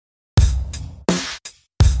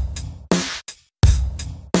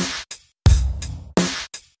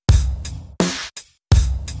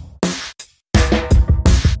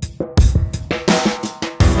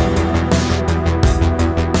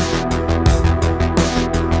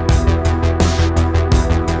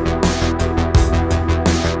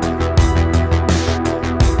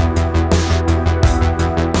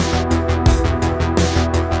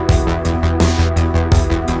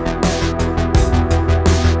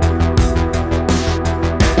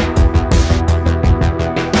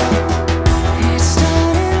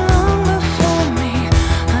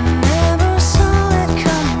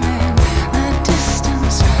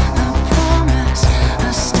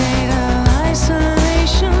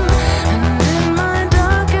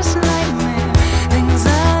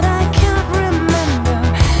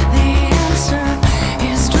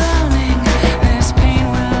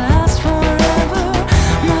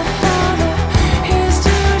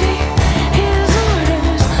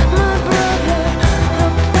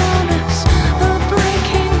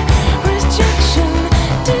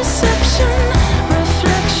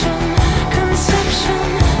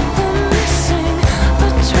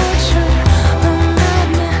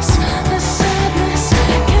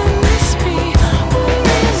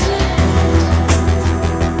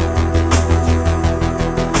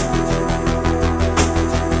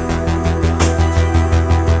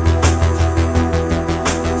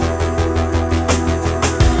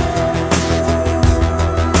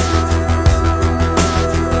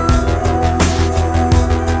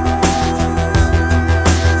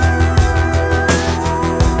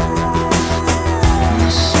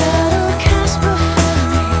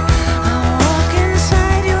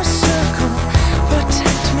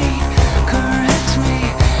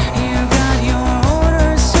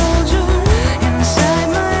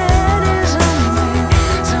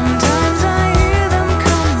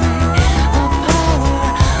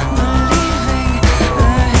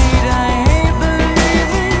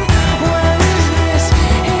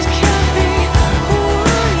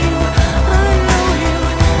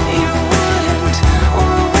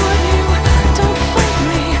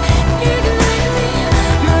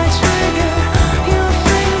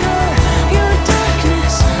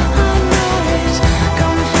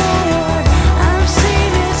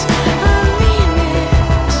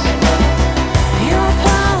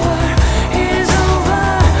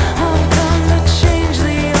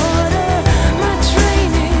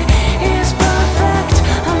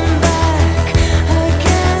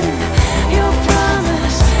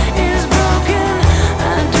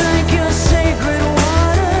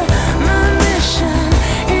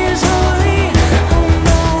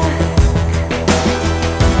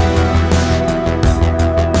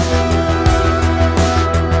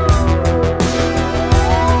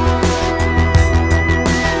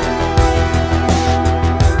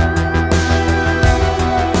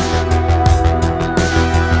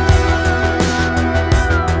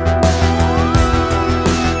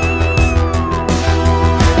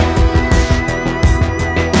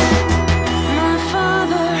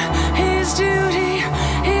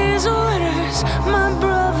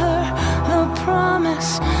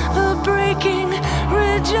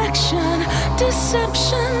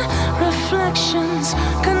deception, reflections,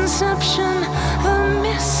 conception, the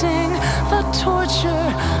missing, the torture,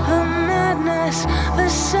 the madness, the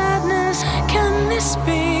sadness. Can this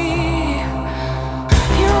be?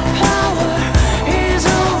 Your power is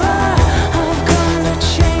over. I've come to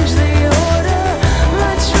change the order.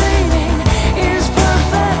 My training is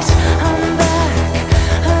perfect. I'm back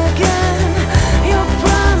again. Your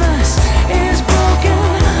promise is broken.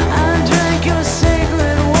 I drank your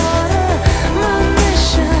sacred water. My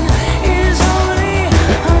mission is holy.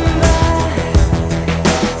 I'm back.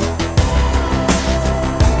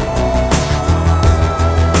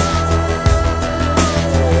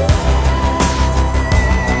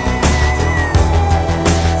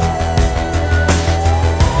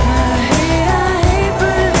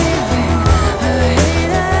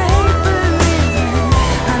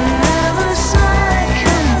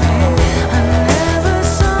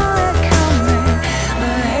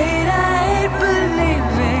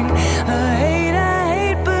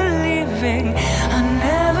 I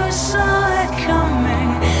never saw it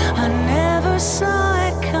coming. I never saw